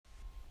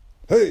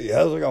Hey,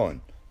 how's it going?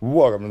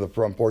 Welcome to the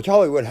Front Porch.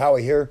 Hollywood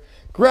Howie here.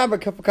 Grab a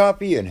cup of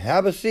coffee and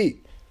have a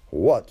seat.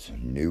 What's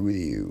new with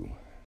you?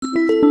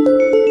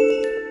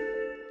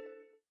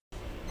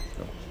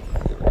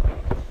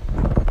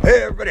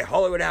 Hey everybody,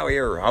 Hollywood Howie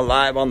here. I'm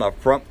live on the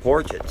Front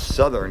Porch at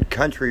Southern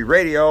Country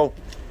Radio.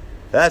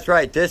 That's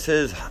right, this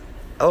is...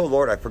 Oh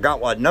Lord, I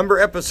forgot what number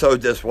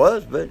episode this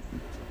was, but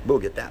we'll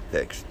get that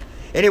fixed.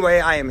 Anyway,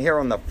 I am here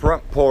on the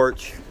Front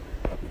Porch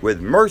with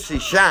Mercy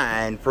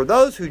Shine. For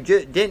those who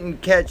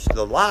didn't catch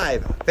the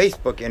live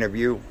Facebook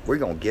interview, we're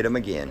going to get them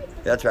again.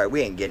 That's right,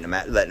 we ain't getting them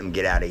out, letting them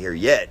get out of here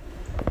yet.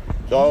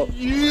 So,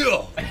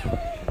 yeah.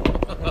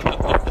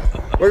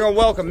 We're going to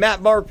welcome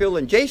Matt Barfield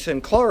and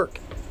Jason Clark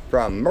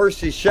from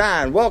Mercy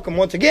Shine. Welcome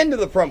once again to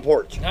the Front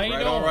Porch. How you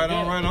doing? Right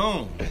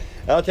on.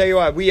 I'll tell you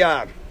what,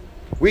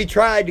 we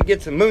tried to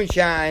get some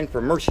moonshine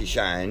for Mercy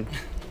Shine.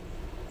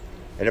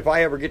 And if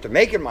I ever get to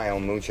making my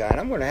own moonshine,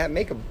 I'm going to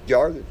make a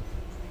jar that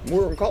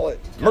we're going to call it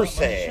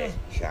Mercy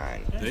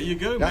Shine. There you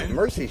go, Not man.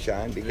 Mercy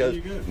Shine, because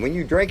when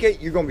you drink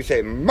it, you're going to be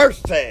saying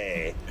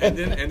Mercy. And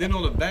then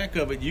on the back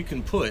of it, you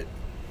can put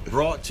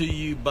brought to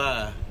you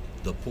by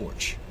the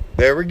porch.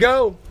 There we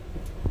go.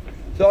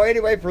 So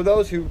anyway, for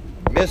those who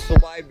missed the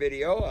live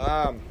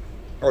video,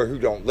 or who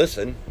don't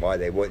listen, why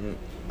they wouldn't,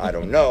 I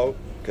don't know,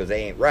 because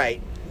they ain't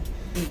right.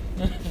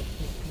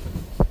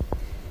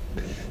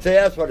 See,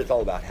 that's what it's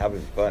all about, having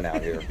fun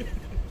out here.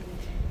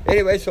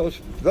 Anyway, so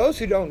for those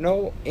who don't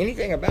know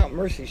anything about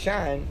Mercy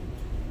Shine,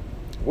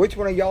 which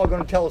one of y'all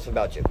going to tell us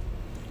about you?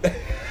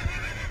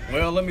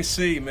 Well, let me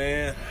see,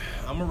 man.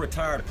 I'm a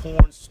retired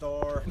porn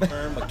star,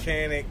 turned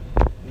mechanic.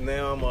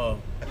 Now I'm a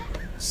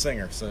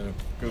singer, so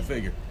go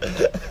figure.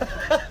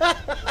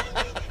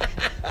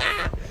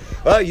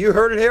 Well, you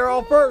heard it here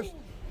all first.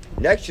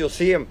 Next, you'll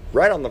see him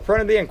right on the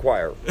front of the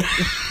Enquirer.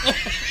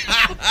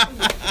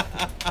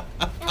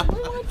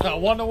 I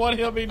wonder what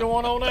he'll be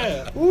doing on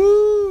that.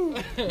 Woo!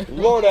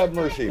 Lord have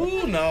mercy.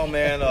 Ooh, no,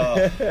 man.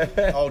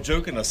 All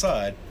joking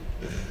aside,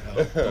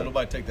 don't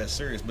nobody take that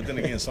serious. But then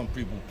again, some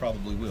people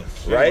probably will.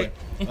 Right?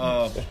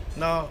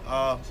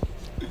 Anyway,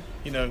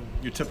 you know,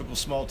 your typical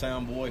small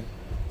town boy,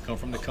 come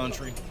from the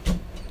country.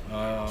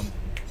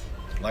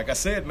 Like I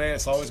said, man,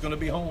 it's always going to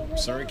be home,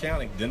 Surrey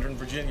County, Dendron,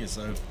 Virginia.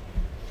 So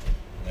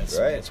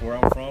that's where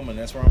I'm from, and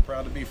that's where I'm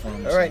proud to be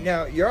from. All right,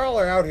 now y'all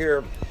are out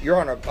here. You're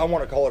on I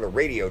want to call it a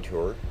radio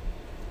tour.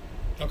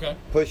 Okay.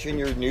 Pushing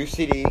your new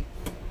CD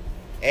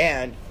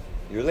and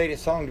your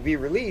latest song to be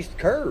released,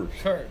 Curves.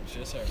 Curves,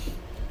 yes, sir.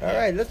 All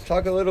right, let's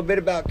talk a little bit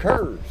about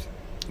Curves.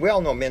 We all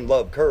know men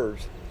love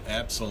curves.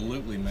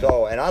 Absolutely, man.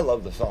 So, and I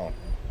love the song.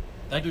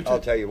 I do too. I'll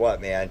tell you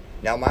what, man.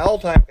 Now, my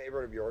all-time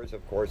favorite of yours,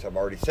 of course, I've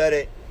already said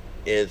it,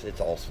 is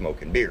It's All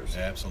Smoke and Beers.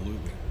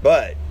 Absolutely.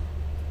 But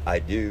I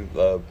do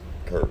love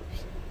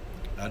Curves.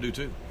 I do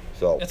too.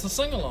 So It's a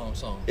sing-along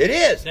song. it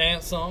is.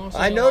 Dance song.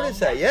 I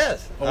noticed that,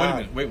 yes. Oh, wait a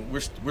minute. Wait,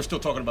 we're still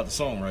talking about the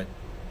song, right?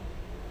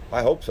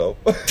 I hope so.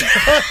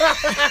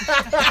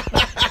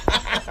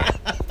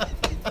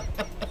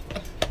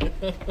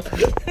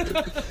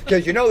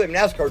 Because you know them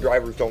NASCAR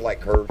drivers don't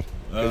like curves.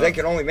 Because they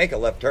can only make a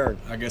left turn.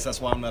 I guess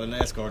that's why I'm not a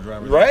NASCAR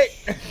driver. Right?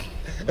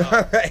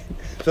 All right.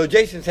 So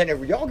Jason said,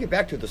 will y'all get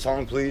back to the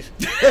song, please?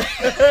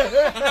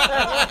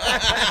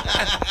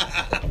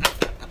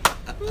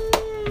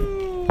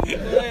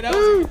 Hey, that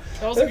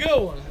was a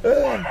good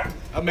one.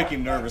 I'm making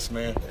him nervous,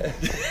 man.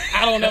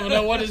 I don't ever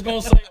know what he's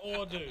going to say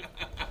or do.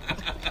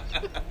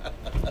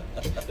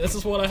 This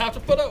is what I have to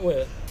put up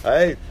with.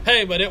 Hey,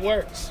 but it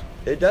works.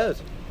 it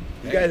does.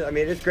 You guys, I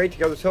mean, it's great to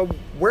go. So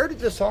where did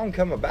this song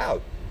come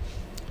about?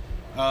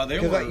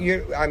 Because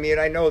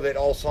I know that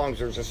all songs,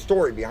 there's a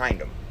story behind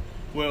them.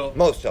 Well,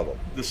 most of them.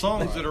 The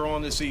songs that are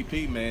on this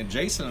EP, man,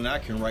 Jason and I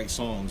can write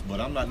songs,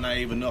 but I'm not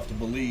naive enough to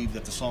believe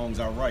that the songs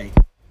I write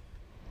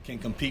can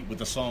compete with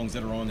the songs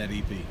that are on that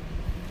EP.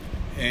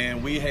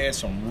 And we had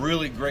some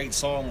really great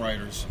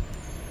songwriters,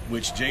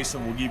 which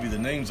Jason will give you the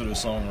names of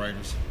those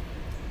songwriters,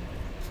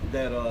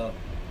 that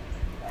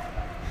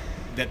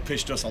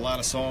pitched us a lot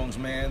of songs,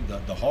 man.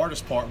 The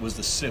hardest part was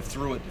to sift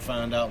through it to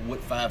find out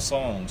what 5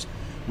 songs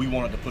we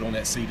wanted to put on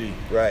that CD.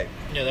 Right.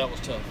 Yeah, that was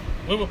tough.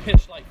 We were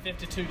pitched like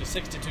 52 to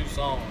 62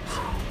 songs.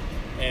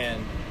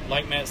 And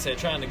like Matt said,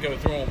 trying to go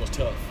through them was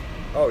tough.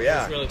 Oh, yeah.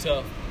 It was really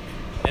tough.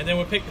 And then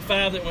we picked the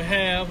 5 that we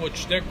have,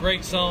 which they're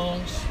great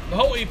songs. The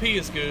whole EP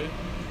is good.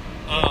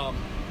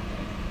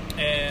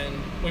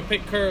 And we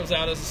picked Curves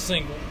out as a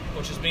single,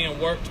 which is being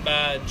worked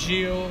by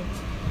Jill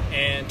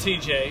and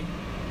TJ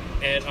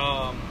at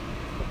our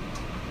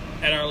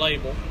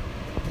label.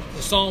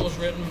 The song was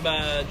written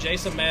by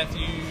Jason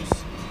Matthews,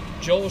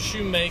 Joel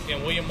Shoemake,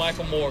 and William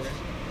Michael Morgan.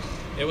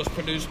 It was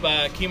produced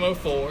by Chemo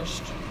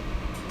Forrest.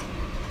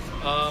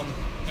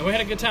 And we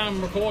had a good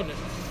time recording it.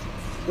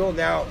 Well,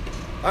 now,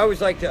 I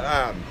always like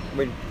to,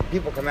 when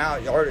people come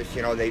out, artists,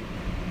 they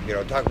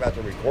talk about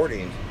the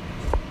recordings,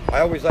 I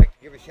always like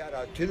to give a shout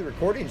out to the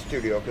recording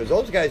studio, because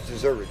those guys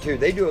deserve it too.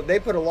 They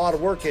put a lot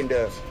of work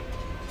into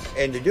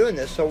doing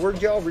this. So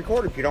where'd y'all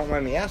record, if you don't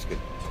mind me asking?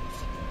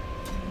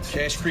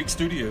 Cache Creek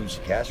Studios.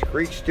 Cache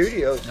Creek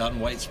Studios. Out in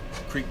Whites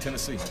Creek,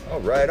 Tennessee. Oh,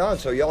 right on.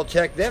 So y'all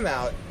check them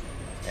out.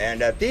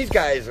 And if these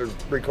guys are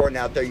recording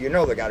out there, you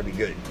know they got to be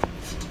good.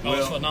 Oh,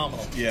 it's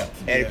phenomenal. Yeah.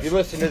 And if you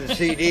listen to the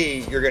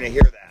CD, you're going to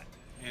hear that.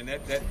 And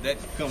that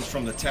comes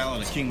from the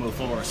talent of Kingmo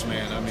Forest,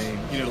 man. I mean,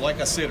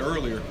 like I said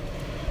earlier,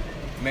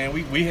 man,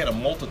 we had a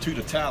multitude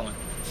of talent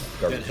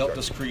that helped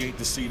us create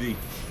the CD.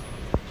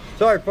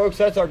 Sorry, folks,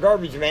 that's our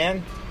garbage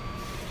man.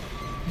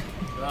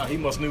 He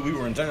must knew we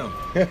were in town.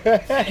 You trying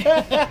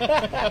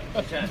to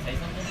say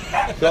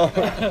something? So,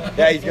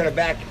 yeah, he's going to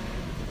back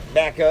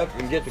up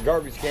and get the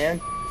garbage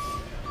can.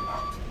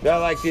 Now,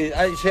 like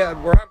I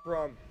said, where I'm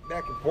from,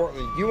 back in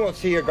Portland, you won't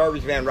see a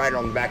garbage man right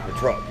on the back of the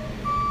truck.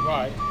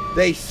 Right.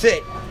 They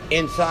sit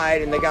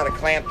inside and they got a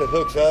clamp that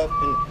hooks up,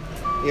 and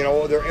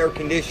they're air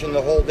conditioned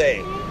the whole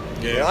day.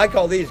 Yeah. I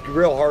call these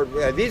real hard.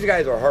 These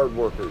guys are hard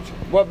workers.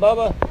 What,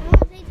 Bubba?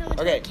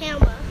 Okay.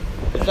 Camera.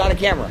 It's not a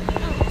camera.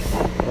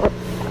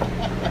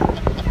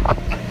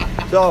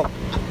 So,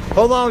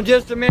 hold on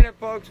just a minute,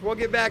 folks. We'll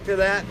get back to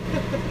that.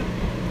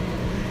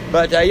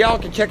 But y'all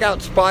can check out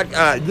this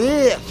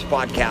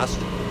podcast.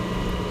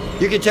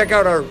 You can check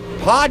out our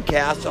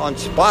podcast on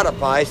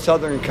Spotify,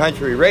 Southern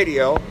Country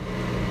Radio.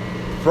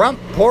 Front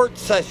Porch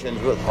Sessions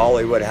with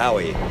Hollywood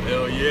Howie.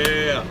 Hell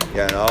yeah.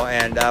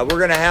 And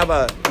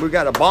we've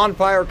got a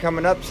bonfire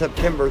coming up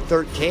September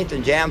 13th,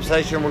 and jam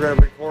session. We're going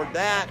to record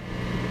that.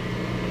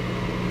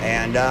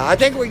 And I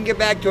think we can get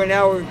back to it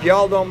now, if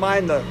y'all don't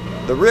mind, the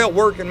real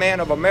working man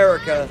of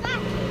America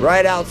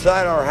right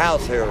outside our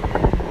house here.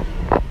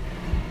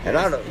 And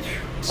I'll tell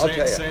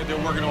you. Saying they're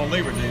working on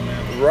Labor Day,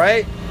 man.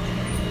 Right?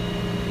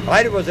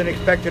 I wasn't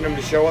expecting them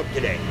to show up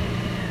today.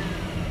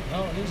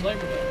 Oh, it is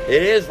Labor Day.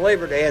 It is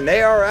Labor Day, and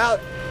they are out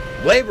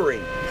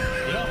laboring.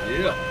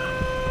 Yeah.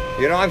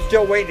 I'm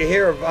still waiting to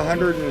hear of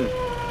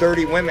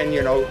 130 women,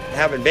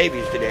 having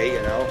babies today,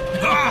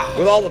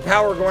 With all the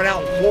power going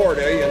out in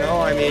Florida,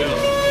 I mean.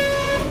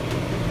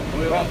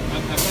 Well, I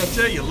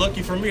tell you,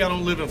 lucky for me, I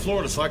don't live in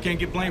Florida, so I can't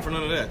get blamed for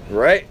none of that.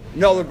 Right?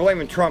 No, they're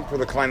blaming Trump for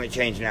the climate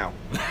change now.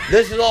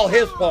 This is all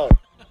his fault.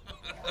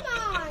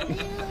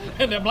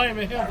 And they're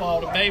blaming him for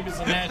all the babies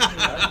and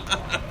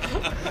that.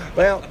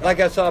 Well, like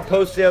I saw a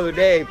post the other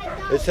day,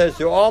 it says,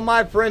 to all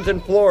my friends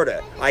in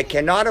Florida, I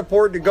cannot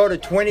afford to go to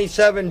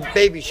 27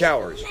 baby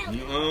showers.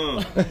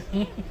 No,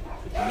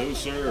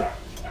 sir.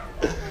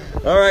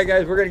 All right,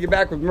 guys, we're going to get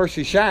back with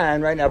Mercy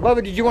Shine right now.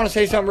 Bubba, did you want to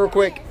say something real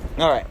quick?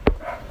 All right.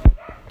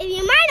 If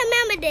you might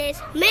remember this,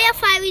 Mayor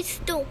Firey's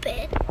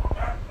stupid.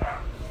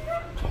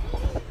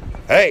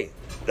 Hey,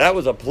 that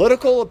was a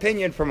political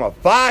opinion from a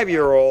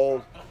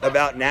 5-year-old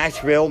about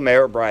Nashville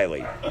Mayor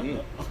Briley.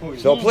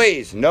 So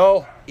please,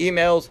 no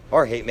emails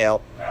or hate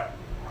mail,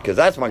 because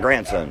that's my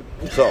grandson.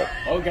 So.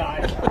 Oh,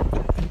 God.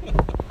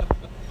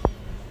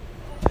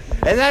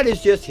 And that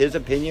is just his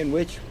opinion,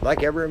 which,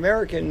 like every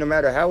American, no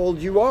matter how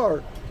old you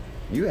are,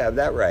 you have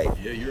that right.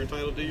 Yeah, you're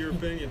entitled to your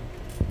opinion.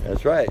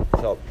 That's right.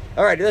 So,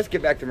 all right, let's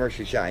get back to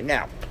Mercy Shine.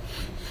 Now,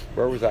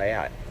 where was I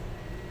at?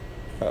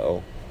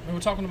 Uh-oh. We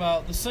were talking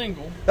about the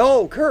single.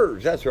 Oh,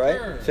 curves. That's right.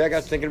 Curves. See, I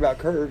got thinking about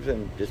curves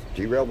and just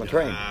derailed my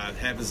train. It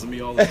happens to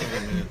me all the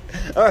time, man.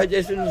 All right,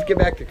 Jason, let's get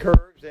back to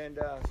curves and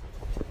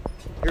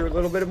hear a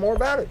little bit more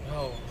about it.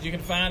 Oh, you can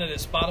find it at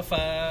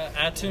Spotify,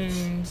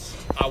 iTunes.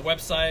 Our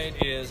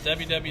website is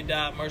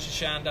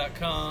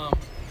www.mercyshine.com.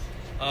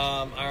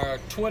 Our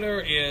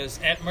Twitter is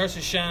at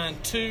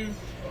MercyShine2.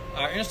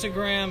 Our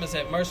Instagram is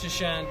at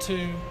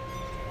MercyShine2.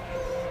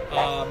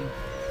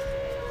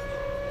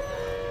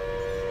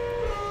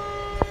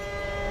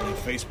 And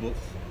Facebook.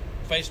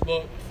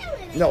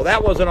 No,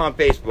 that wasn't on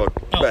Facebook,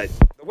 Oh. but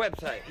the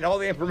website and all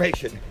the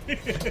information.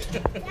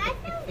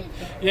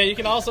 Yeah, you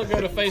can also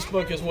go to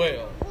Facebook as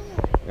well.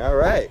 All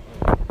right.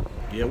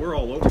 Yeah, we're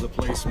all over the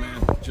place,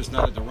 man. Just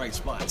not at the right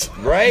spots.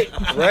 Right.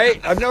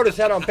 I've noticed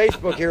that on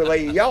Facebook here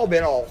lately. Y'all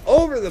been all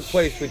over the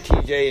place with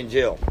TJ and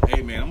Jill.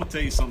 Hey, man, I'm going to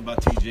tell you something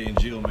about TJ and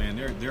Jill, man.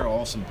 They're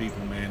awesome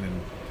people, man.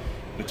 And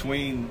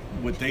between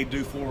what they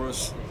do for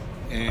us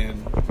and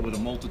what a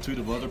multitude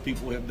of other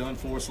people have done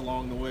for us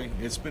along the way,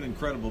 it's been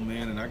incredible,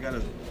 man. And I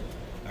gotta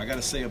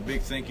say a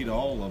big thank you to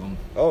all of them.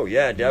 Oh,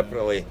 yeah,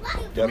 definitely.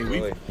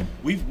 Definitely. I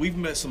mean, we've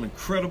met some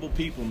incredible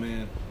people,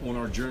 man, on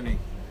our journey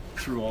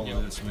through all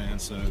of this, man.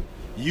 So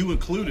you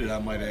included, I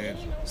might add.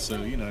 So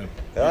Well,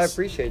 I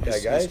appreciate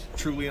that, guys.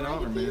 It's truly an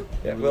honor, man.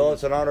 Yeah, well,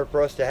 it's an honor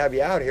for us to have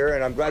you out here,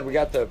 and I'm glad we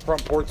got the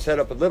front porch set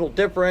up a little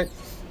different.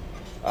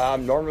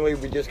 Normally,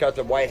 we just got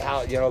the White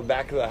House,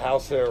 back of the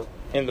house there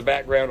in the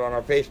background on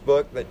our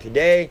Facebook, but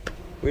today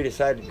we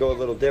decided to go a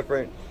little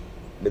different,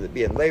 with it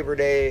being Labor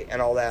Day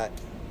and all that.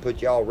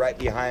 Put y'all right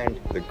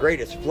behind the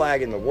greatest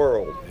flag in the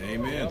world.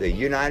 Amen. The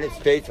United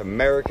States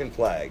American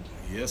flag.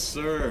 Yes,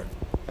 sir.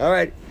 All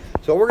right,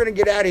 so we're going to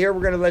get out of here.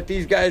 We're going to let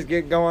these guys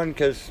get going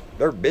because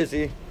they're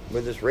busy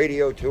with this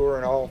radio tour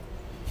and all.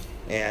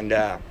 And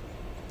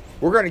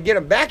we're going to get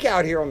them back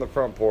out here on the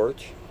front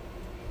porch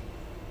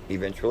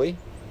eventually.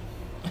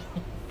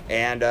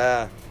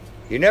 And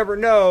you never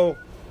know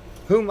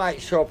who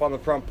might show up on the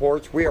front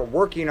porch. We are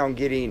working on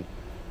getting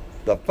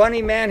the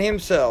funny man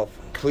himself,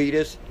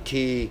 Cletus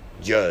T.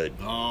 Judd.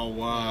 Oh,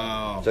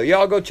 wow. So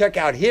y'all go check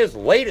out his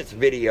latest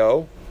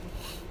video,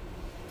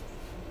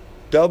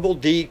 Double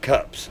D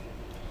Cups.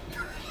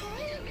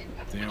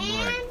 Damn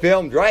right.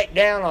 Filmed right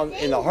down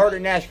in the heart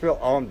of Nashville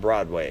on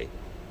Broadway.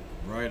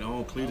 Right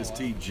on, Cletus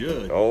T.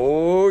 Judd.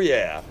 Oh,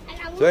 yeah.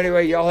 So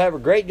anyway, y'all have a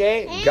great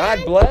day.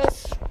 God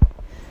bless.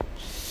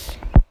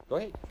 Go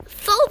ahead.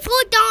 Vote for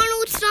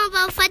Donald Trump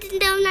by fighting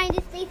the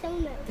United States of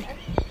America.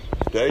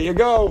 There you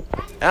go.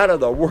 Out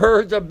of the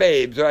words of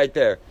babes right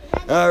there.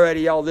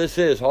 Alrighty, y'all. This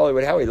is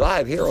Hollywood Howie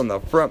live here on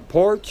the front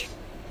porch.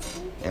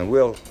 And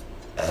we'll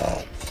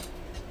hope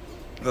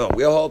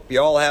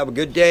y'all have a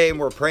good day. And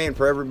we're praying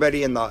for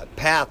everybody in the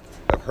path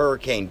of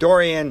Hurricane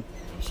Dorian.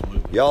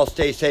 Absolutely. Y'all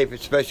stay safe,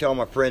 especially all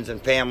my friends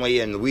and family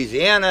in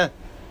Louisiana,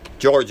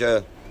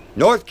 Georgia,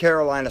 North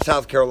Carolina,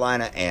 South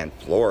Carolina, and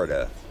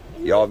Florida.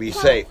 Y'all be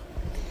safe.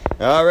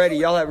 Alrighty,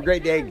 y'all have a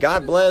great day.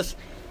 God bless.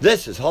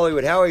 This is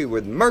Hollywood Howie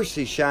with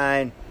Mercy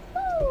Shine.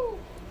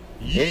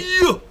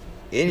 Yeah!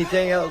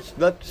 Anything else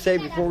left to say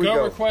before we Go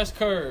go? request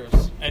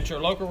curves at your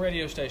local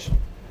radio station.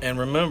 And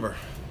remember,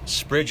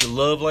 spread your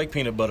love like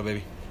peanut butter,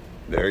 baby.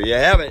 There you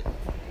have it.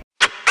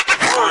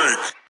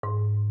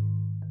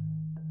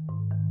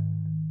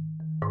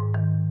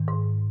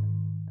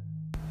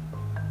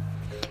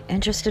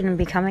 Interested in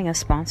becoming a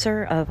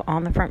sponsor of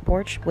On the Front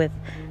Porch with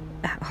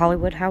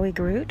Hollywood Howie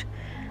Groot?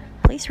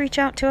 Please reach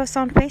out to us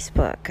on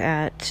Facebook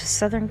at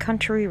Southern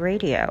Country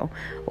Radio,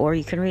 or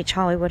you can reach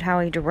Hollywood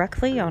Howie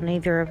directly on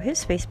either of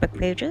his Facebook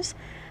pages,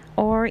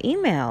 or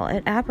email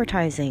at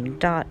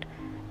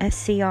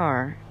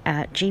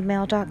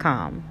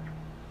advertising.scr@gmail.com.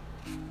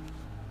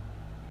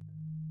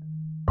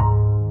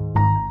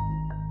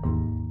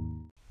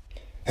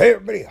 Hey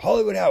everybody,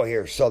 Hollywood Howie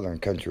here, Southern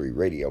Country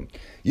Radio.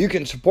 You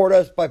can support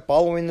us by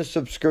following the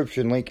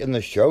subscription link in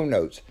the show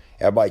notes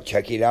and by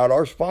checking out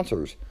our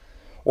sponsors.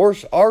 Or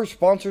our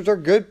sponsors are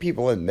good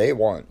people and they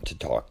want to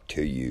talk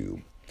to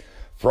you.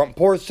 Front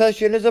Porch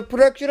Session is a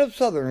production of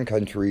Southern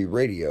Country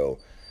Radio.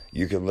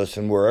 You can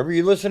listen wherever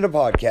you listen to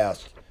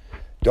podcasts.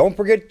 Don't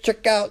forget to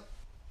check out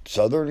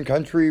Southern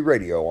Country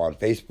Radio on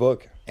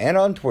Facebook and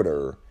on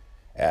Twitter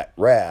at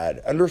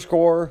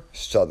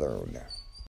 @rad_Southern.